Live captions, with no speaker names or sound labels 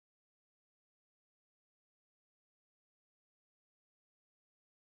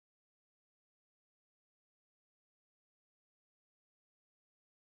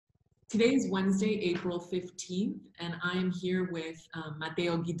Today is Wednesday, April 15th, and I'm here with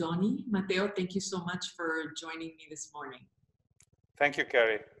Matteo Ghidoni. Matteo, thank you so much for joining me this morning. Thank you,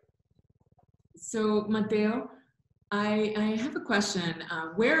 Carie. So, Matteo, I have a question.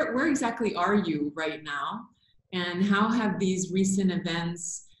 Where exactly are you right now? And how have these recent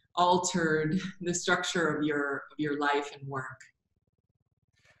events altered the structure of your life and work?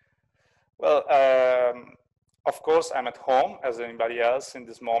 Well, of course, I'm at home as anybody else in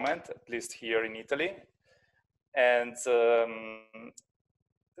this moment, at least here in Italy. And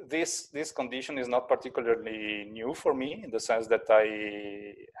this condition is not particularly new for me, in the sense that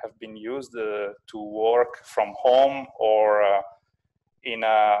I have been used to work from home or in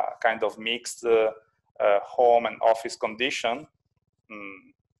a kind of mixed home and office condition.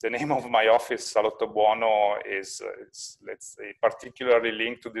 The name of my office, Salottobuono, is let's say, particularly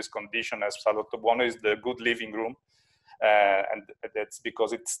linked to this condition, as Salottobuono is the good living room. And that's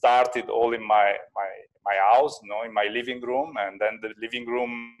because it started all in my house, in my living room, and then the living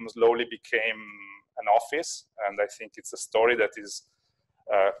room slowly became an office. And I think it's a story that is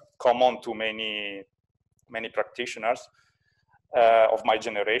common to many practitioners of my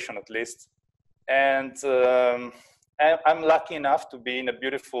generation, at least. And I'm lucky enough to be in a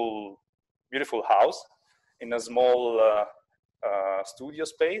beautiful house, in a small studio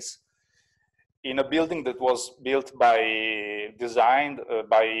space, in a building that was designed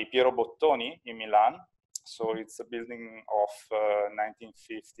by Piero Bottoni in Milan. So it's a building of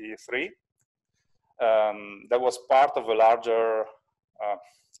 1953. That was part of a larger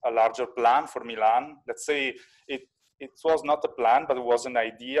plan for Milan. Let's say it was not a plan, but it was an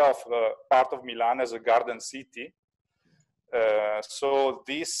idea of part of Milan as a garden city. So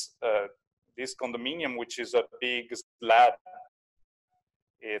this condominium, which is a big slab,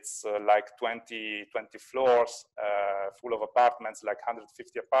 it's like 20 floors, full of apartments, like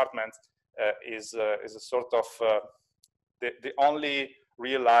 150 apartments, is a sort of the only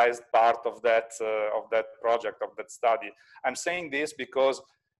realized part of that project, of that study. I'm saying this because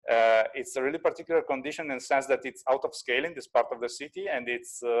it's a really particular condition in the sense that it's out of scale in this part of the city, and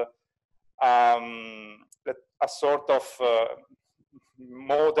it's a sort of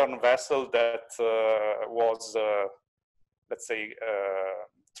modern vessel that was, let's say,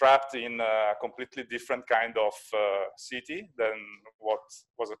 trapped in a completely different kind of city than what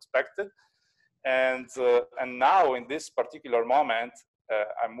was expected. And now, in this particular moment,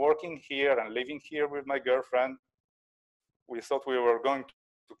 I'm working here and living here with my girlfriend. We thought we were going to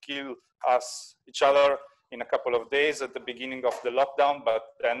kill each other in a couple of days at the beginning of the lockdown,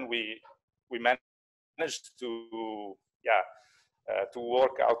 but then we managed to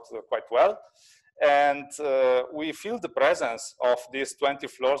work out quite well. And we feel the presence of these 20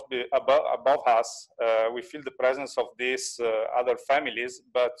 floors above us. We feel the presence of these other families,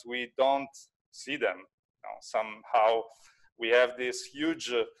 but we don't see them. Somehow we have these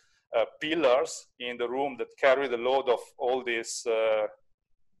huge pillars in the room that carry the load of all this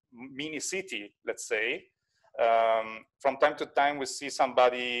mini city, let's say. From time to time, we see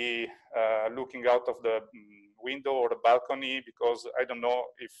somebody looking out of the window or the balcony, because I don't know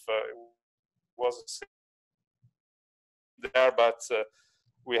if it was there, but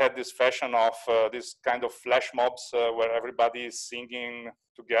we had this fashion of this kind of flash mobs where everybody is singing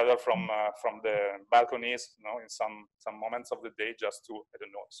together from the balconies, in some moments of the day, just to, I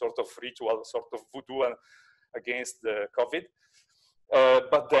don't know, sort of ritual, sort of voodoo against the COVID.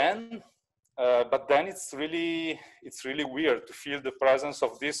 But then it's really weird to feel the presence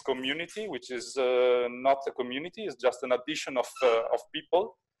of this community, which is not a community; it's just an addition of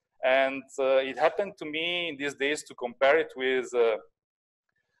people. And it happened to me in these days to compare it with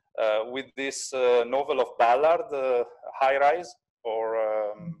this novel of Ballard, High Rise, or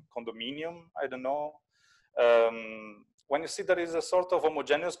Condominium. I don't know. When you see there is a sort of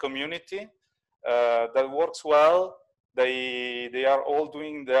homogeneous community that works well. They are all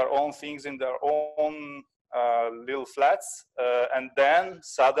doing their own things in their own little flats, and then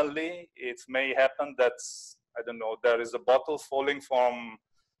suddenly it may happen that, I don't know, there is a bottle falling from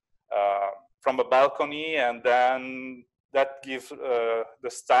a balcony, and then that gives the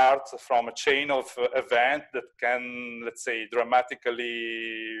start from a chain of events that can, let's say,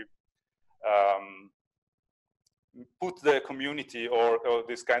 dramatically put the community or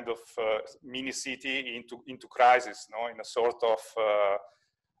this kind of mini city into crisis, in a sort of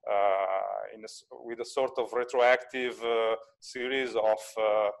with a sort of retroactive series of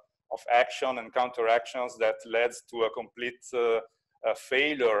action and counteractions that led to a complete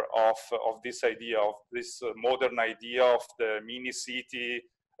failure of this idea, of this modern idea of the mini city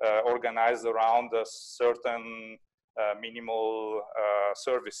organized around a certain minimal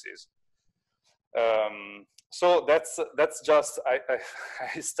services. So that's just,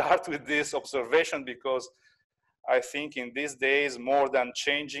 I start with this observation because I think in these days, more than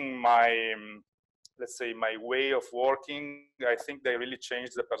changing my, let's say, my way of working, I think they really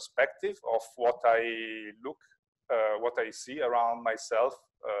changed the perspective of what I what I see around myself,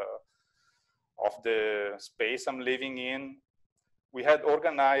 of the space I'm living in. We had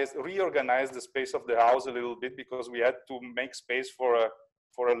reorganized the space of the house a little bit because we had to make space for a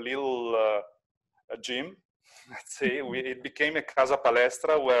little a gym. Let's say it became a casa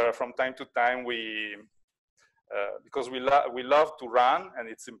palestra where from time to time because we love to run and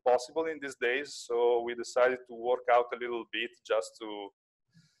it's impossible in these days, so we decided to work out a little bit just to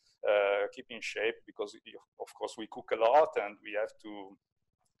keep in shape, because of course we cook a lot and we have to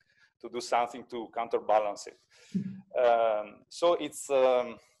do something to counterbalance it. So it's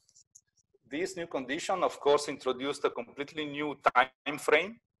this new condition, of course, introduced a completely new time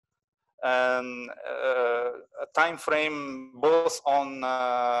frame, and a time frame both on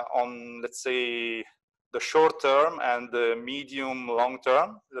let's say the short term and the medium long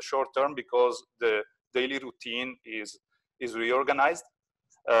term. The short term because the daily routine is reorganized.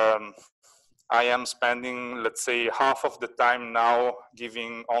 I am spending, let's say, half of the time now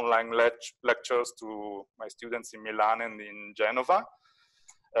giving online lectures to my students in Milan and in Genova.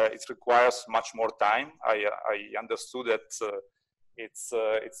 It requires much more time. I understood that it's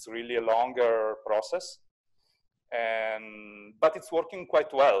really a longer process, but it's working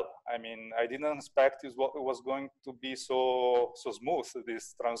quite well. I mean, I didn't expect it was going to be so smooth,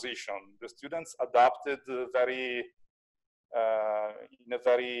 this transition. The students adapted in a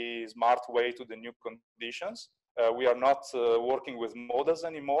very smart way to the new conditions. We are not working with models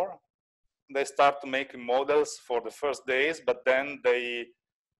anymore. They start to make models for the first days, but then they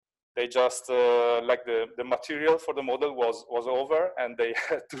just like the material for the model was over, and they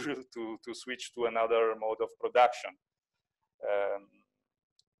had to switch to another mode of production.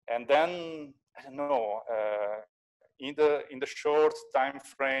 And then I don't know. In the short time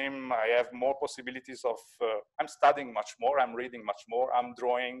frame, I have more possibilities of. I'm studying much more. I'm reading much more. I'm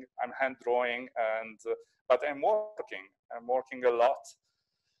drawing. I'm hand drawing, but I'm working. I'm working a lot.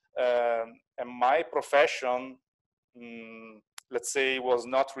 And my profession, let's say, was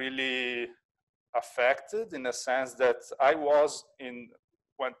not really affected in a sense that I was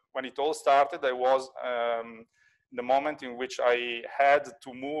when it all started. I was in the moment in which I had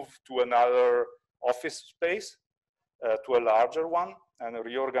to move to another office space. To a larger one and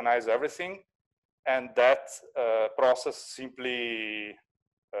reorganize everything. And that process simply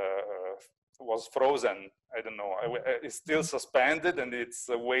was frozen. I don't know, it's still suspended and it's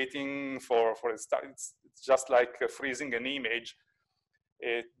waiting for its start. It's just like freezing an image.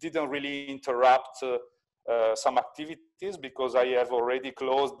 It didn't really interrupt some activities because I have already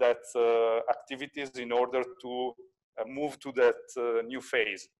closed that activities in order to move to that new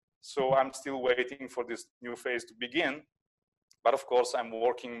phase. So I'm still waiting for this new phase to begin. But of course, I'm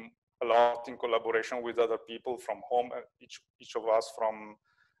working a lot in collaboration with other people from home, each of us from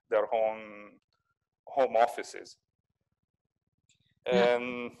their own home offices.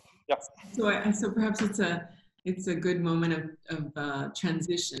 And yeah. So perhaps it's a good moment of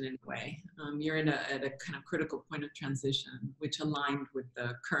transition in a way. You're at a kind of critical point of transition, which aligned with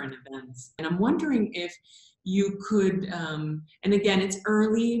the current events. And I'm wondering if you could, and again, it's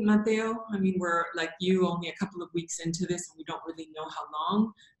early, Matteo. I mean, we're like you, only a couple of weeks into this, and we don't really know how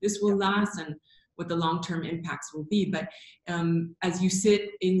long this will last and what the long-term impacts will be. But as you sit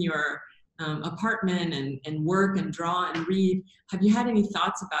in your apartment and work and draw and read, have you had any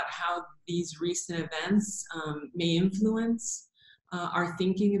thoughts about how these recent events may influence our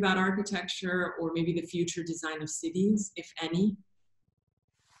thinking about architecture or maybe the future design of cities, if any?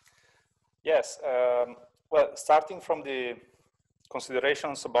 Yes. Well, starting from the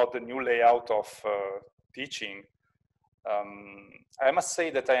considerations about the new layout of teaching, I must say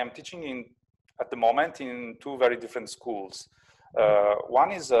that I am teaching at the moment in two very different schools.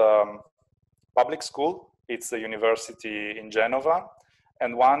 One is public school, it's a university in Genova,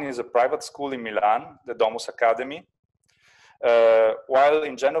 and one is a private school in Milan, the Domus Academy. While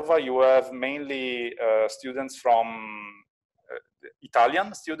in Genova you have mainly students from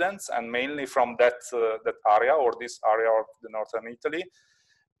Italian students and mainly from that area or this area of the northern Italy.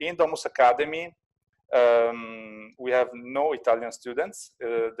 In Domus Academy, we have no Italian students.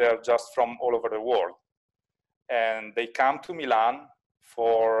 They're just from all over the world. And they come to Milan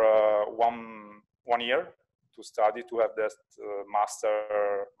for 1 year to study, to have that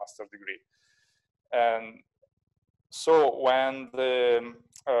master degree. And So when the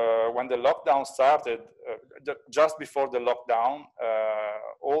lockdown started, just before the lockdown,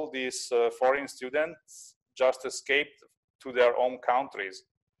 all these foreign students just escaped to their home countries.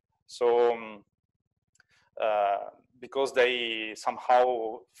 So because they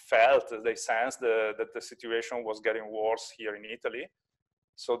somehow felt, they sensed that the situation was getting worse here in Italy,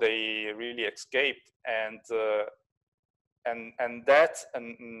 so they really escaped, and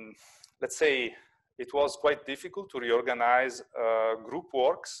let's say it was quite difficult to reorganize group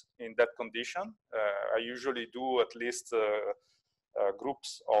works in that condition. I usually do at least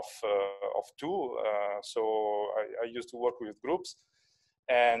groups of two, so I used to work with groups,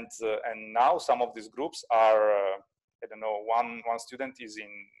 and now some of these groups are I don't know, one student is in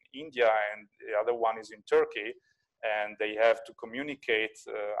India and the other one is in Turkey, and they have to communicate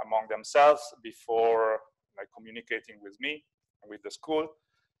among themselves before like communicating with me, with the school,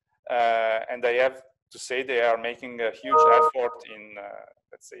 and I have to say they are making a huge effort in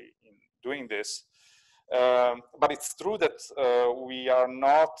let's say in doing this. But it's true that we are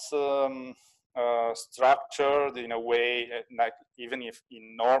not structured in a way, like even if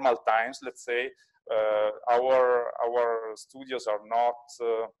in normal times, let's say, our studios are not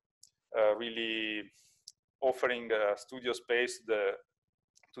really offering a studio space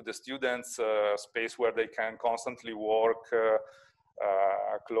to the students, space where they can constantly work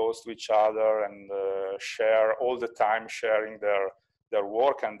close to each other and share all the time, sharing their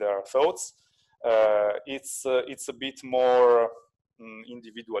work and their thoughts. It's a bit more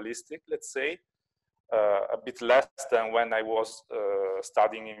individualistic, let's say, a bit less than when I was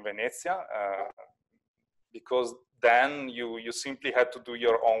studying in Venezia, because then you simply had to do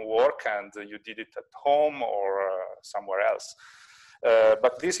your own work and you did it at home or somewhere else.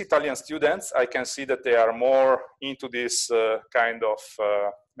 But these Italian students, I can see that they are more into this kind of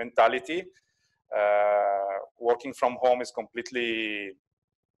mentality. Working from home is completely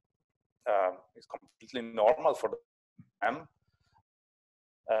normal for them.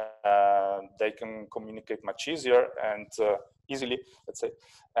 They can communicate much easier and easily, let's say,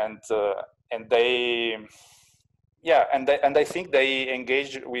 and they, yeah, and I think they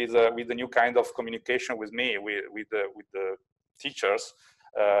engage with the new kind of communication with me, with the teachers.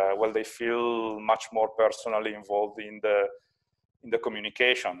 Well, they feel much more personally involved in the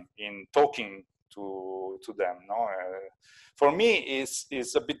communication, in talking to them. No, for me,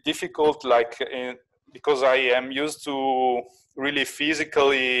 it's a bit difficult, like because I am used to really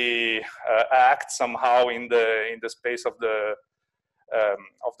physically act somehow in the space of the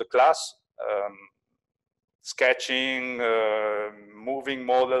class. Sketching, moving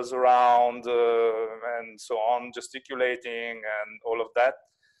models around, and so on, gesticulating, and all of that.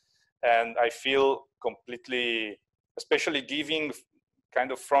 And I feel completely, especially giving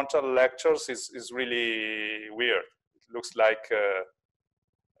kind of frontal lectures, is really weird. It looks like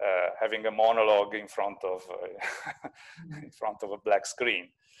having a monologue in front of a black screen.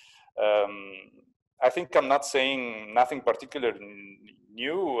 I think I'm not saying nothing particular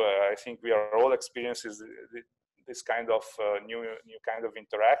new. I think we are all experiencing this kind of new kind of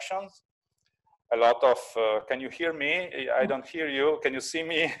interactions. A lot of, can you hear me? I don't hear you. Can you see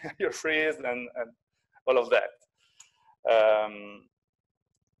me? You're freeze, and all of that.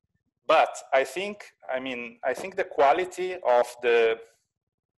 But I think the quality of the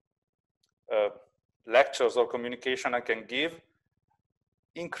lectures or communication I can give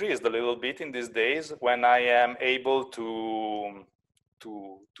increased a little bit in these days, when I am able to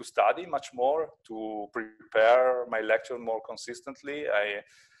study much more, to prepare my lecture more consistently.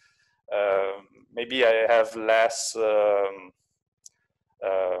 Maybe I have less,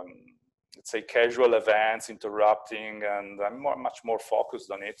 let's say, casual events interrupting, and I'm much more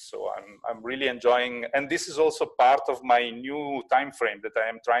focused on it. So I'm really enjoying, and this is also part of my new time frame that I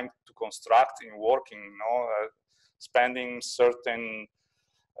am trying to construct in working. You know, spending certain.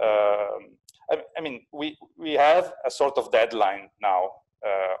 I mean, we have a sort of deadline now,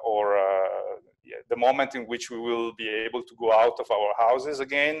 or the moment in which we will be able to go out of our houses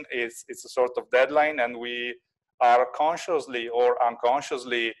again. It's a sort of deadline, and we are consciously or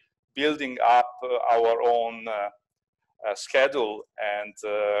unconsciously building up our own schedule and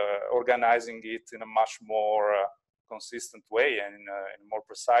organizing it in a much more consistent way and in a more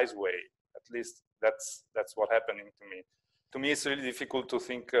precise way. At least that's what's happening to me. To me, it's really difficult to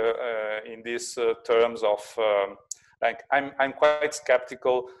think in these terms of like I'm quite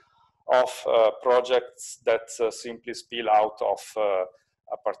skeptical of projects that simply spill out of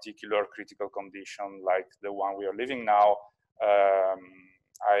a particular critical condition like the one we are living now.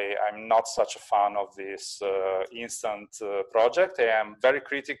 I'm not such a fan of this instant project. I am very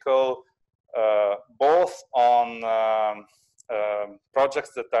critical both on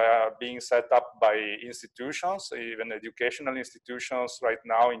projects that are being set up by institutions, even educational institutions right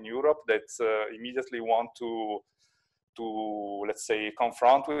now in Europe that immediately want to let's say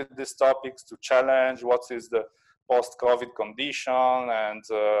confront with these topics, to challenge what is the post-COVID condition and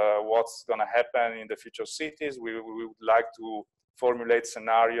what's going to happen in the future cities. We would like to formulate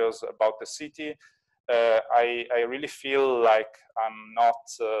scenarios about the city. I really feel like I'm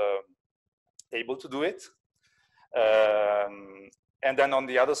not able to do it. And then on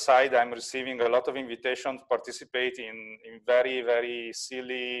the other side, I'm receiving a lot of invitations to participate in very, very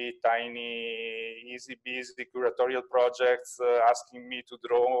silly, tiny, easy-busy curatorial projects, asking me to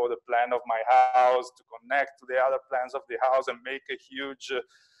draw the plan of my house, to connect to the other plans of the house and make a huge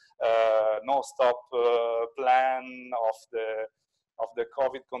no-stop plan of the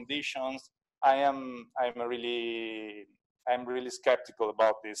COVID conditions. I'm really skeptical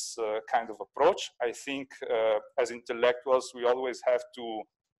about this kind of approach. I think as intellectuals, we always have to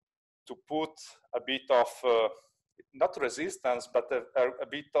put a bit of, not resistance, but a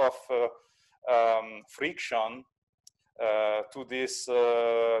bit of friction to this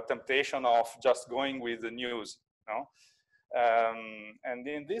temptation of just going with the news. You know? And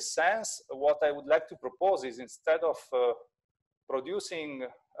in this sense, what I would like to propose is, instead of producing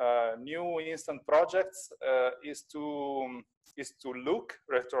new instant projects, is to look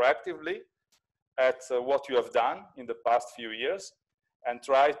retroactively at what you have done in the past few years and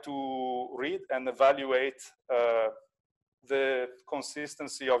try to read and evaluate the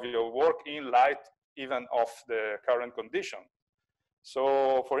consistency of your work in light even of the current condition.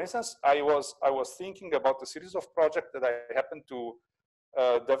 So, for instance, I was thinking about a series of projects that I happened to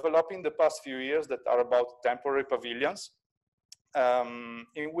develop in the past few years that are about temporary pavilions,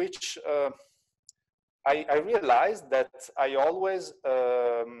 in which I realized that I always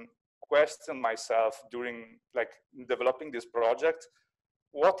question myself during developing this project,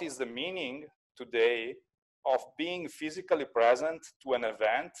 what is the meaning today of being physically present to an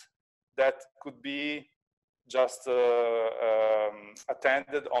event that could be just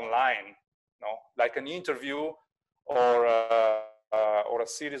attended online, you know, like an interview or a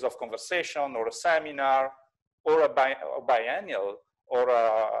series of conversation or a seminar or a biennial or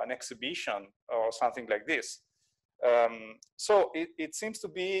an exhibition or something like this. So it seems to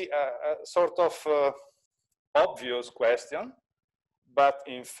be a sort of obvious question, but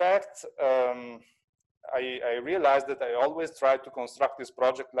in fact, I realized that I always try to construct this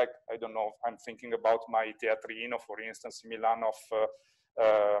project like, I don't know, I'm thinking about my Teatrino, for instance, in Milan of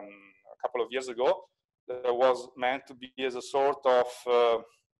a couple of years ago, that was meant to be as a sort of,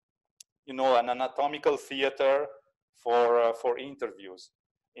 you know, an anatomical theater for interviews,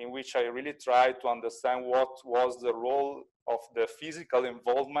 in which I really tried to understand what was the role of the physical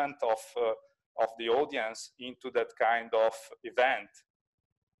involvement of the audience into that kind of event.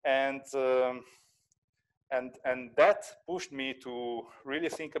 And that pushed me to really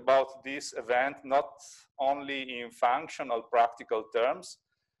think about this event not only in functional, practical terms,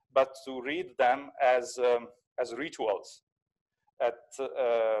 but to read them as rituals.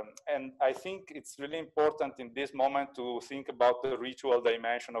 And I think it's really important in this moment to think about the ritual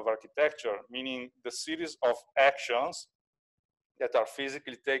dimension of architecture, meaning the series of actions that are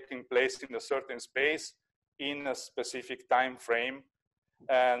physically taking place in a certain space in a specific time frame,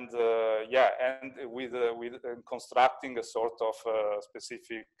 and and with constructing a sort of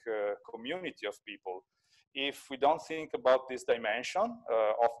specific community of people. If we don't think about this dimension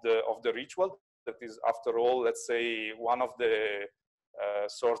of the ritual, that is, after all, let's say, one of the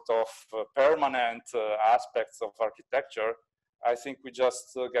sort of permanent aspects of architecture, I think we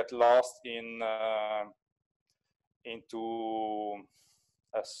just get lost into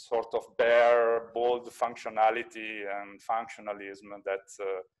a sort of bare, bold functionality and functionalism that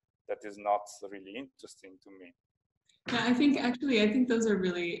is not really interesting to me. Yeah, I think those are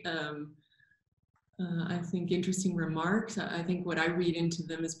really I think interesting remarks. I think what I read into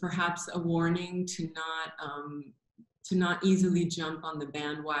them is perhaps a warning to not easily jump on the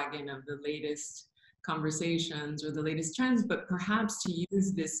bandwagon of the latest conversations or the latest trends, but perhaps to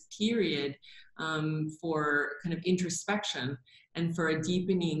use this period for kind of introspection and for a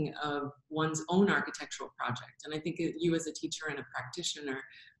deepening of one's own architectural project. And I think you, as a teacher and a practitioner,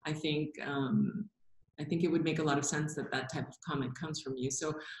 I think it would make a lot of sense that that type of comment comes from you.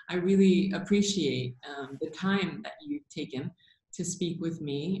 So I really appreciate the time that you've taken to speak with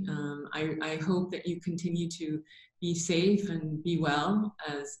me. I hope that you continue to be safe and be well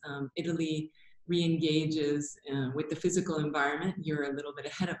as Italy re-engages with the physical environment. You're a little bit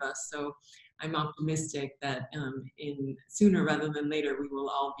ahead of us, so I'm optimistic that in sooner rather than later we will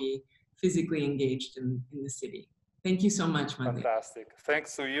all be physically engaged in the city. Thank you so much, Matteo. Fantastic.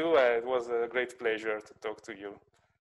 Thanks to you. It was a great pleasure to talk to you.